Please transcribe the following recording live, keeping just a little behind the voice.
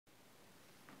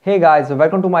Hey guys,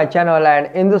 welcome to my channel,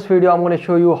 and in this video I'm going to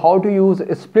show you how to use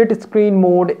split screen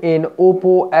mode in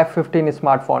OPPO F15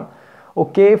 smartphone.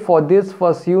 Okay, for this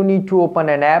first you need to open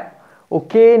an app.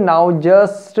 Okay, now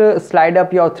just slide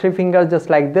up your three fingers just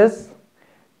like this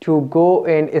to go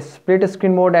in split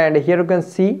screen mode, and here you can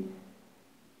see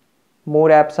more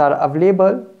apps are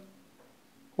available.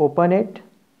 Open it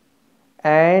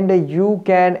and you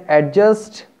can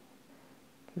adjust.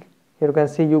 Here you can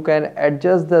see you can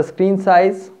adjust the screen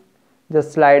size.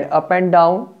 Just slide up and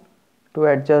down to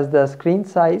adjust the screen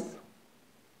size,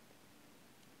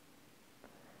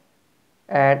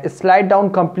 and slide down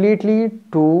completely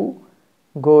to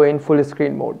go in full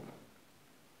screen mode.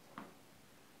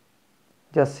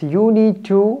 Just you need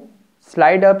to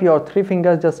slide up your three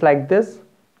fingers just like this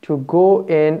to go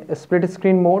in split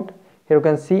screen mode. Here you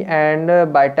can see,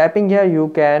 and by tapping here you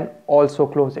can also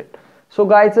close it. So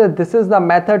guys, this is the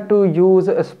method to use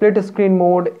split screen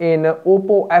mode in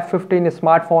OPPO F15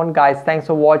 smartphone. Guys, thanks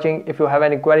for watching. If you have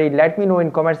any query, let me know in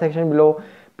comment section below.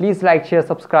 Please like, share,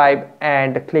 subscribe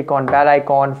and click on bell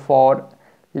icon for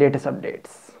latest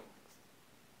updates.